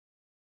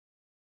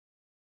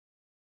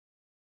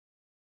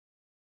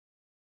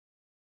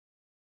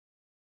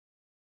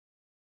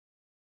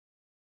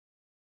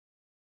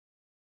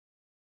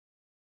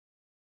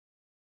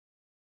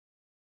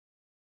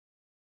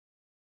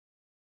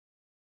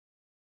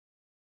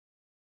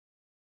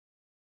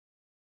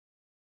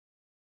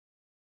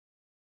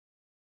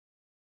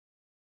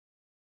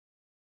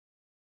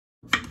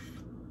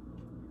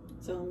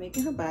So I'm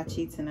making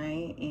hibachi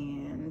tonight,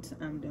 and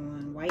I'm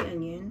doing white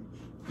onion.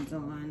 I'm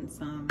doing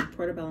some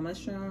portobello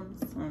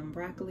mushrooms, some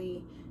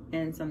broccoli,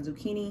 and some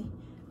zucchini.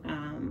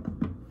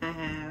 I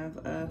have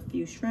a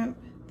few shrimp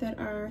that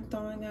are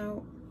thawing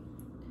out,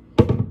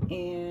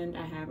 and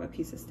I have a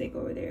piece of steak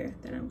over there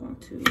that I'm going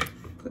to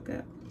cook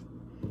up.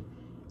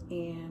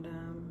 And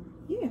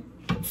yeah,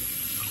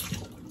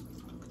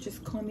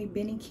 just call me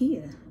Benny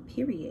Kia,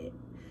 period.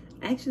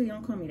 Actually,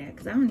 don't call me that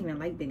because I don't even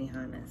like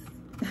Benihana's.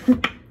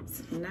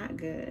 It's not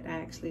good. I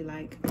actually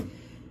like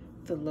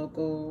the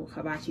local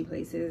hibachi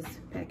places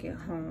back at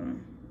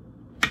home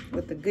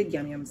with the good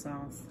yum yum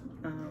sauce.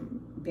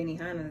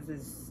 Benihana's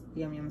is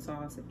yum yum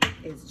sauce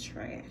is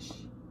trash,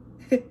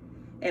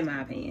 in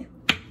my opinion.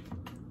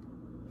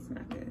 It's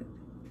not good.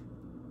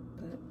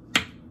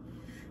 But,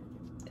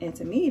 and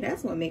to me,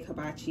 that's what makes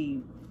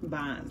hibachi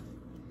bomb.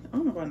 I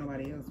don't know about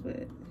nobody else,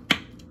 but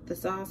the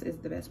sauce is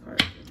the best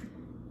part.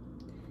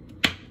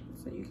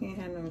 So you can't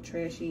have no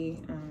trashy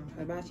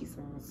hibachi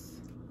sauce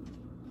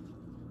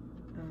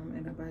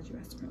in a hibachi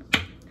restaurant.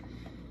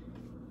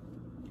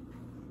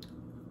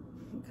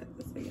 Let me cut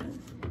this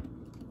again.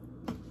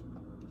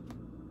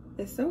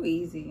 It's so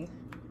easy.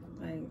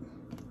 Like,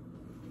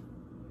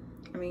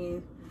 I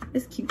mean,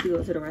 it's cute to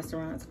go to the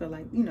restaurants for,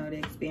 like, you know, the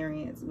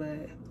experience,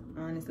 but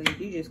honestly, if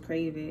you just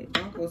crave it,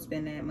 don't go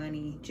spend that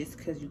money just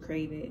because you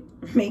crave it.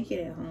 Make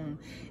it at home.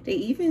 They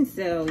even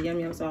sell yum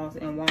yum sauce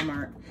in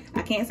Walmart.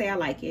 I can't say I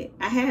like it.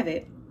 I have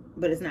it,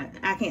 but it's not,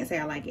 I can't say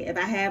I like it. If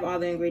I have all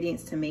the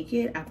ingredients to make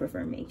it, I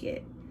prefer make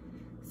it.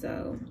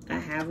 So I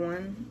have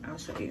one. I'll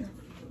show you.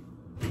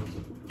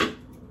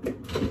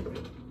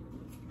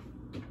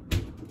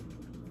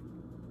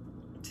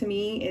 To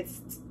me,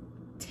 it's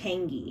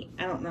tangy.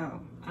 I don't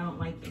know. I don't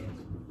like it.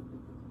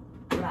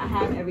 But I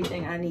have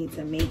everything I need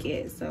to make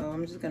it, so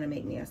I'm just gonna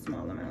make me a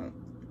small amount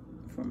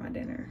for my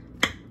dinner.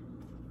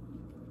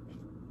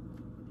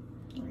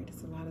 All right,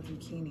 it's a lot of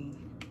zucchini.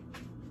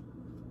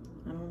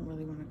 I don't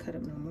really want to cut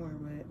up no more,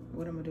 but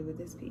what I'm gonna do with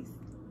this piece?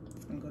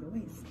 It's gonna go to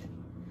waste.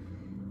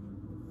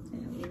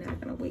 And we're not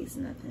gonna waste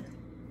nothing.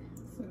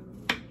 So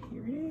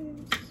here it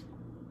is.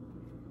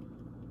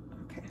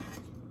 Okay.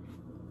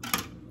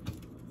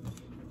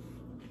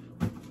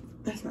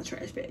 That's my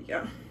trash bag,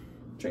 y'all.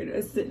 Trader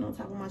is sitting on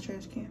top of my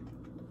trash can.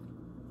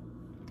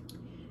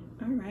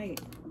 All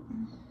right,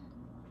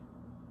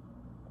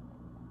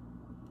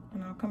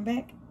 and I'll come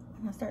back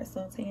and I'll start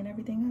sauteing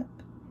everything up.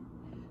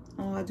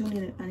 Oh, I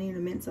need to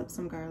mince up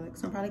some garlic,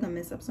 so I'm probably gonna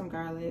mince up some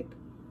garlic,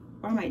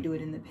 or I might do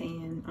it in the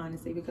pan,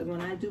 honestly, because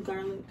when I do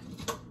garlic,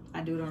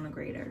 I do it on a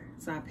grater.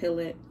 So I peel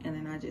it and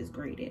then I just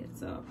grate it.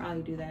 So I'll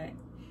probably do that,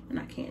 and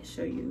I can't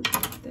show you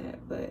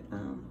that, but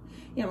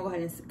yeah, I'm gonna go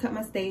ahead and cut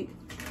my steak.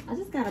 I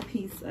just got a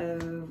piece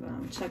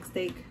of chuck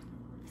steak,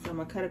 so I'm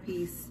gonna cut a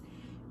piece,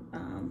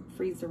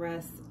 freeze the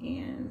rest,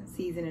 and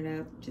season it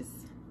up.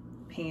 Just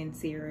pan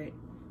sear it,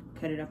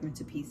 cut it up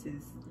into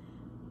pieces,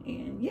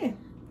 and yeah,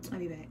 I'll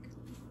be back.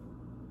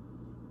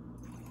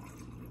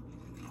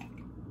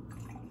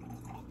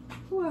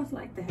 Who else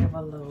like to have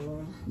a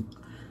little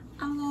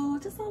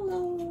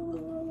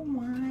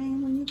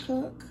wine when you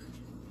cook?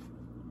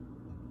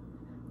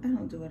 I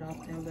don't do it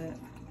often, but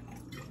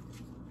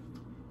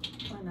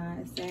why not?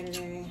 It's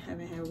Saturday. I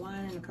haven't had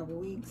wine in a couple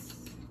weeks.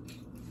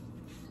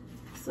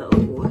 So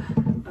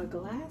a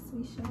glass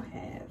we shall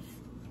have.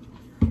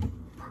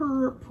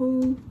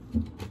 Purple.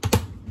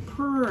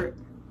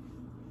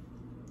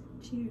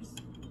 Cheers.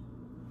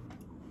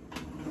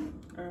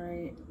 All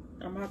right,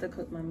 I'm about to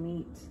cook my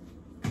meat.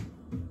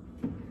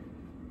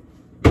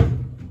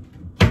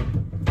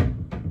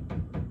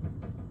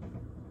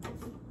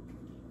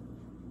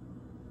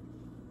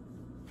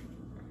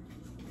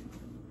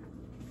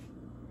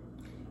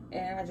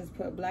 And I just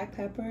put black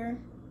pepper.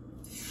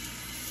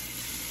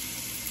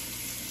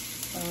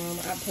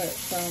 I put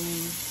some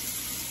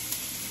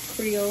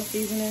Creole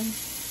seasoning.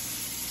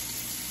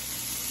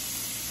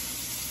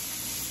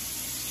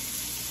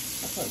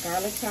 I put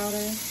garlic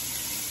powder.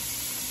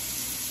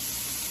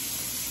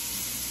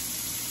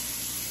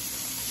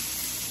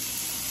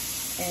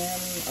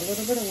 And a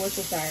little bit of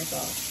Worcestershire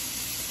sauce.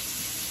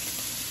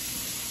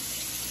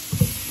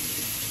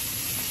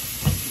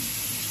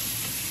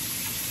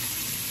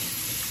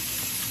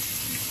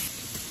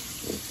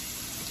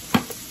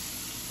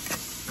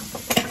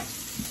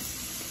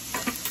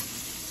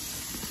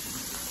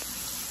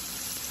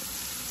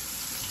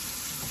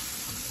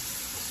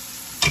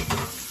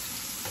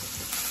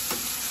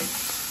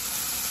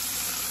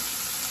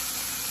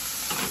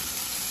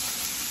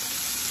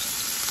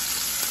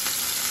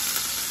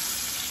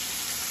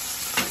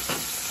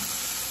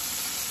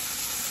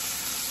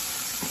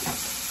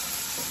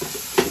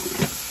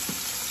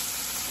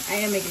 I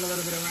am making a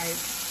little bit of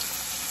rice.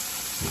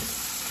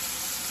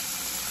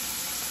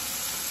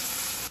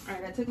 All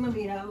right, I took my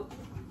meat out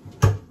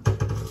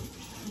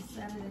and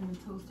set it in the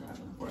toaster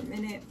oven for a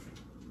minute.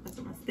 That's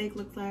what my steak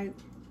looks like.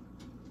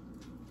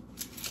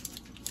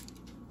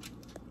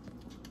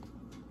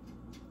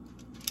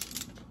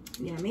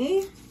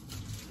 Yummy.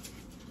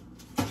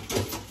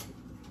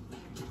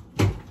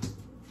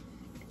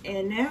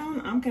 And now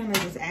I'm gonna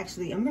just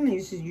I'm gonna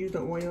just use the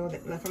oil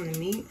that left from the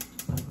meat.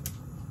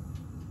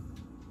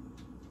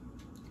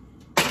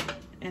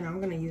 And I'm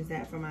gonna use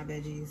that for my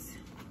veggies.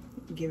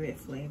 Give it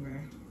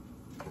flavor.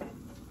 And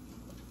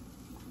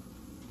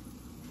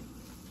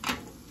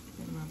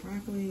my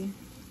broccoli.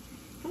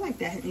 I feel like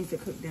that needs to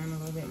cook down a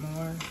little bit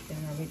more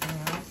than everything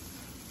else.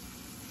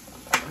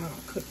 I'm gonna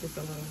cook this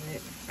a little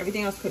bit.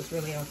 Everything else cooks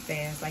really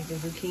fast, like the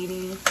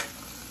zucchini.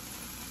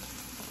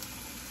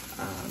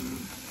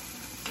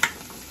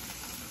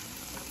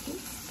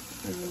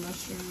 And the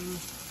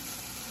mushrooms.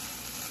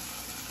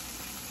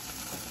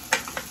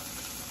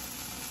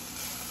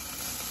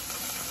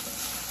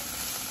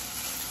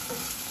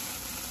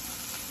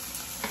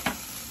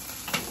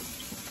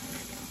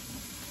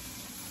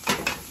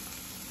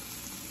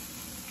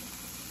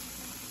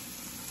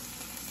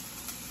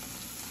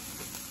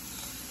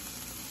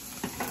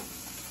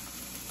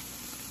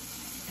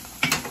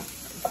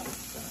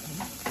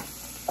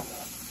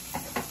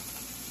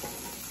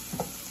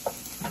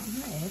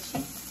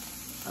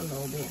 A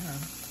little bit, huh?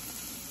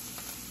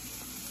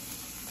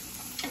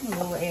 A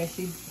little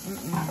ashy.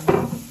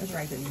 That's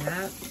right, they're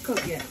not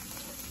cooked yet.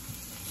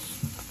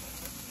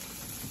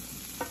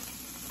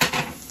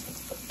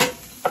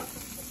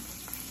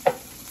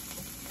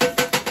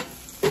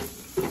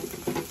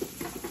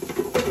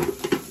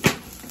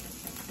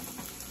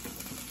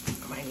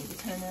 I might need to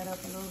turn that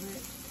up a little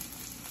bit.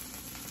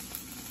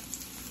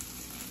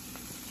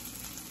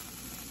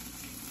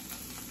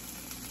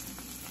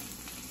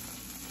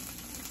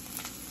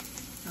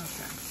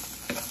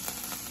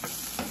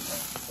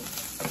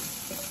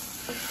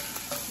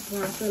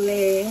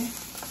 Broccoli.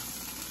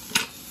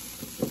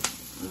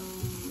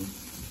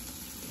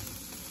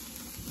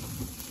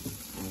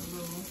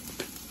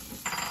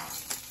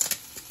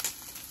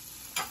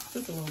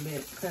 Just a little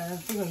bit, because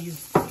we're gonna use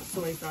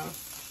soy sauce.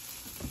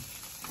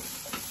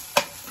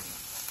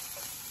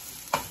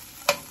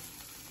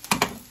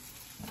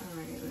 All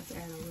right, let's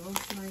add a little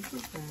slice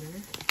of butter.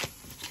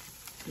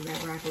 That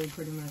broccoli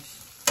pretty much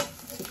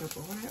took up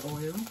all that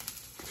oil.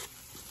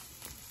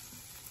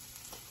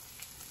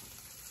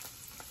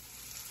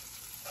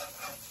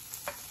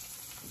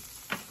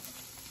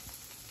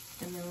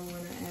 And then we're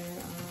going to add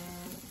our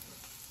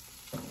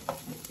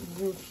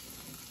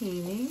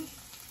zucchini.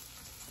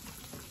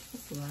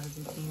 That's a lot of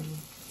zucchini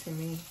to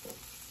me,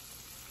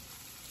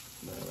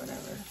 but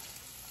whatever.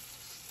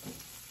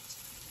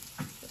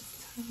 Just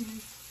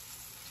turn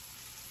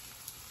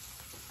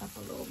up a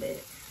little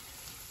bit.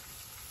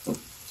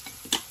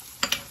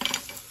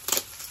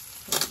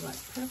 Black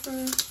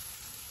pepper.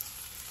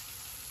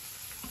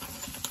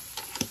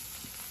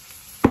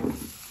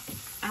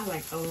 I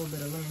like a little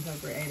bit of lemon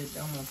pepper added to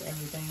almost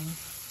everything.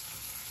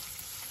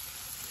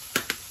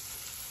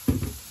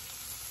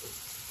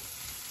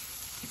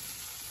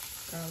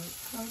 Garlic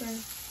powder.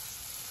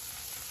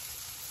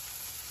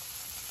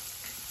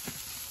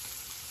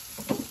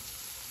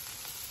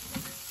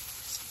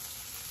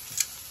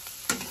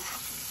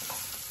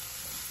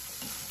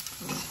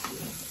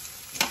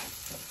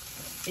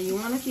 And you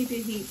want to keep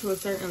your heat to a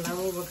certain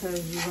level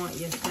because you want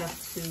your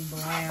stuff to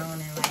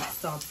brown and like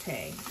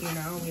saute, you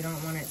know? You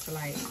don't want it to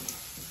like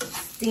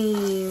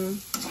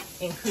steam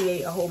and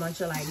create a whole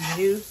bunch of like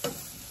juice.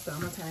 So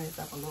I'm gonna turn this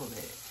up a little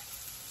bit.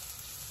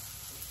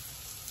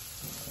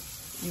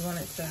 You want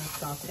it to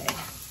saute.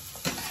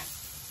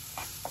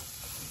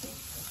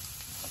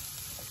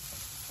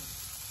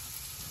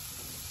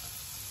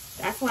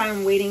 That's why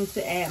I'm waiting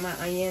to add my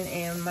onion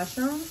and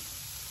mushroom,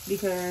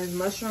 because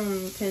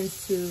mushroom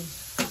tends to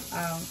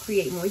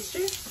create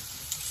moisture,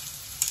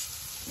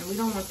 and we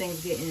don't want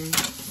things getting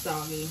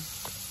soggy.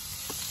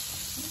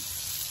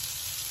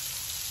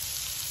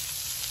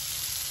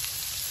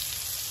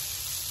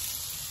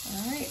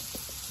 All right.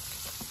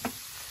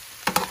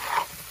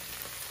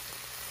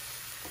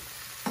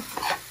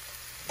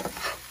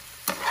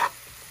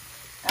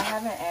 I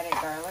haven't added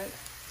garlic,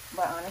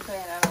 but honestly,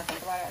 now that I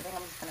think about it, I think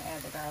I'm just gonna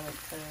add the garlic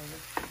to the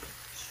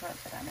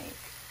shrimp that I make.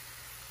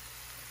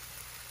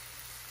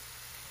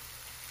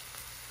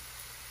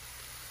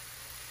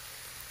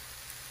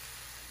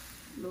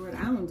 Lord,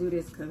 I don't do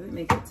this because it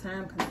makes it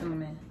time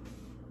consuming.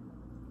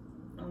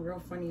 I'm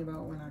real funny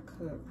about when I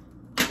cook.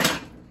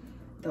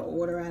 The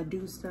order I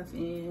do stuff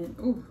in.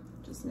 Ooh,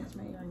 just snatched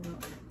my earring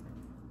out.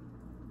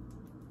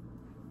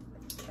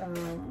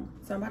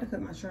 So I'm about to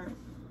cook my shrimp.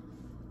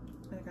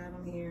 I got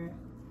them here.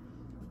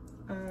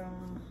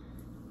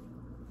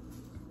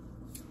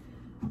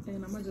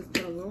 And I'm gonna just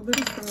put a little bit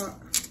of salt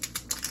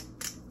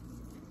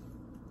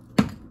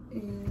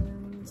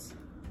and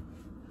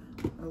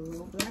a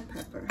little black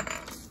pepper.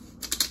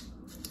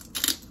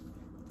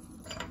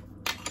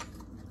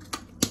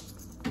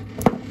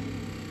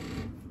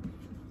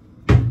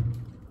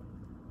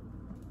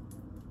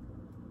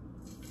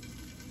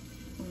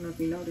 I don't know if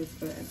you noticed,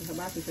 but at the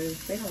hibachi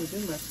place, they don't do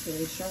much to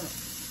their shrimp.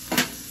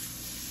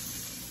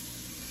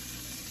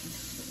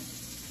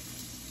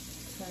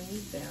 Turn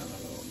these down a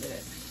little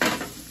bit.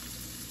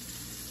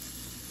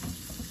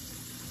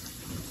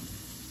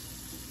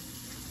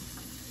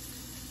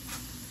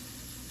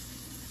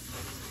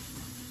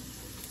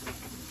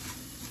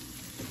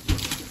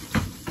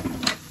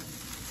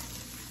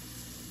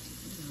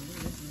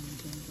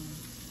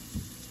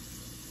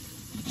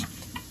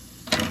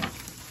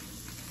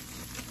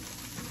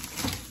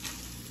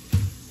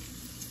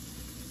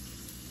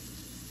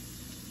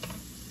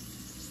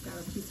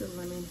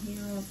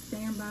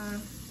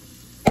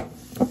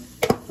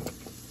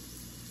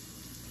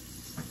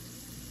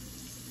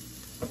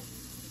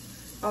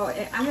 Oh,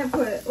 and I have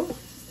put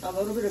a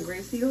little bit of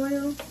grapeseed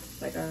oil,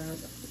 like a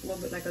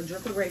little bit, like a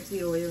drip of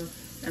grapeseed oil,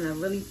 and a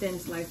really thin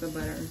slice of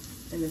butter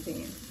in the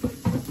pan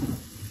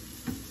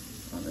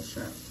on the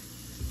shrimp.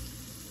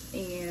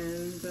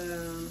 And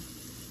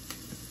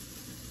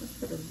let's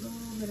put a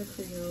little bit of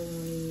Creole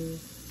on these.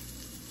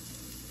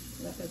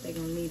 I think they're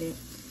gonna need it.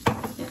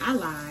 And I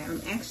lied.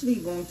 I'm actually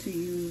going to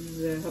use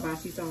the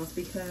hibachi sauce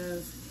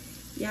because,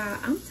 yeah,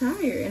 I'm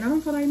tired and I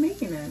don't feel like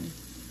making none.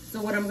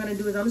 So what I'm gonna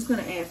do is I'm just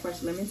gonna add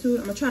fresh lemon to it.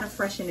 I'm gonna try to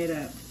freshen it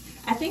up.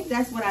 I think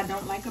that's what I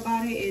don't like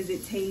about it is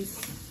it tastes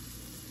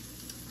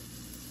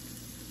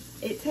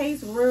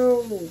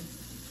real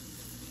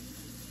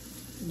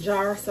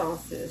jar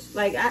sauces.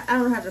 Like I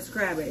don't know how to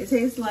describe it. It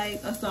tastes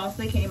like a sauce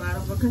that came out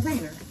of a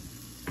container.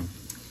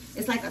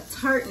 It's like a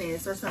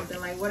tartness or something,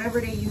 like whatever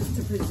they use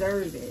to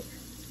preserve it.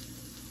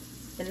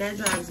 And that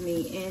drives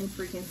me in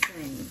freaking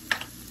insane.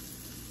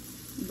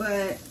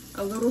 But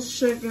a little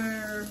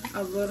sugar,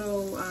 a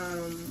little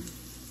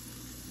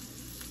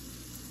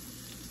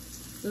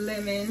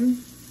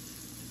lemon.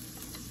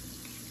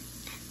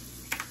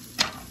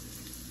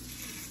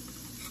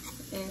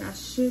 And I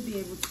should be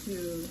able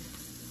to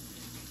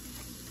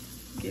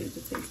get it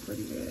to taste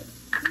pretty good.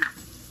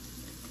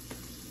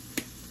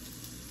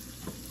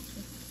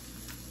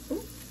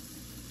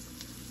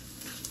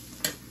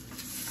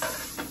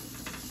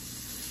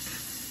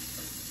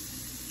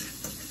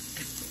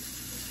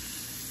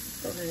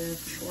 Go ahead and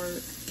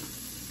squirt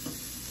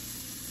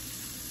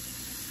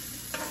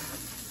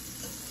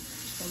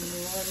some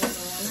lemon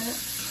on it.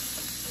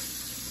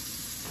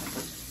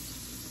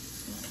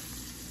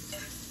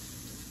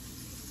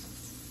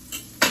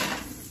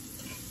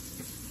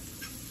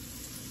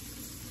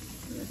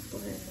 Let's go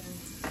ahead and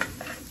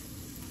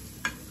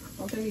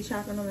don't they be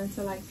chopping them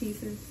into like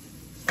pieces?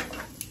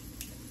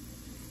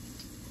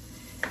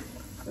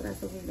 So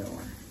that's what we're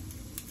doing.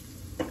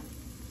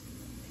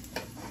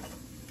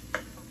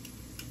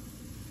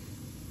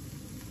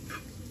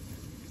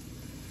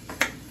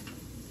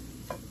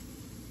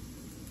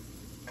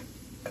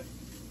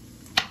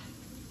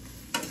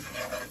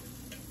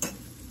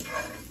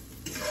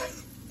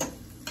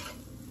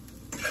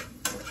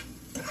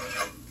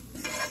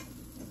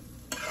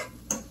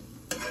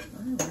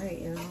 Alright,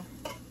 y'all.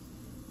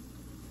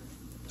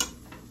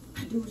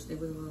 I do wish they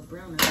were a little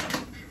browner.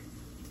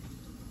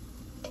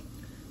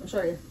 I'm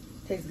sure it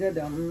tastes good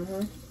though.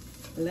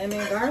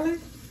 Lemon, garlic.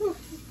 Whew.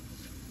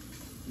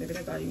 Maybe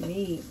that's all you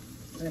need.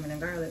 Lemon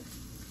and garlic.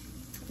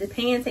 The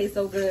pan tastes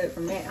so good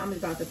from that. I'm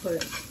just about to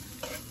put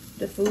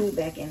the food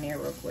back in there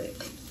real quick.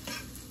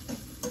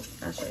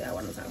 I'll show y'all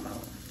what I'm talking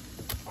about.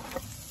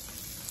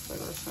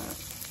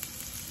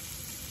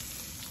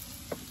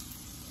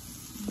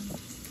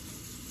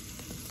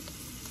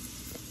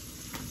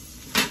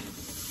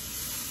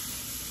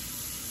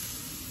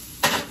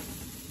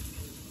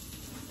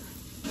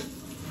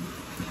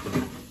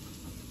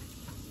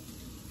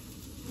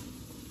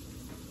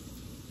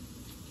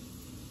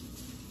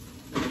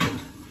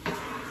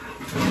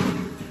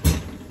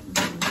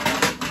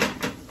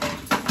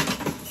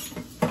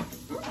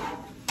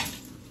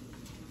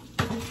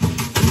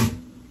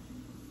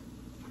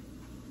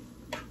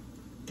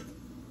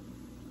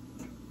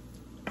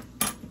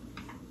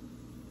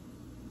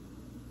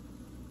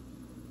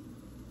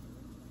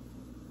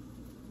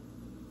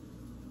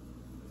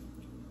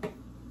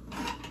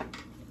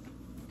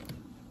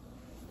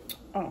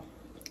 Oh,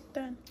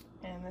 done.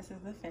 And this is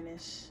the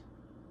finished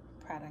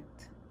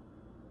product.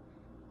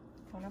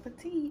 Bon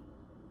appetit.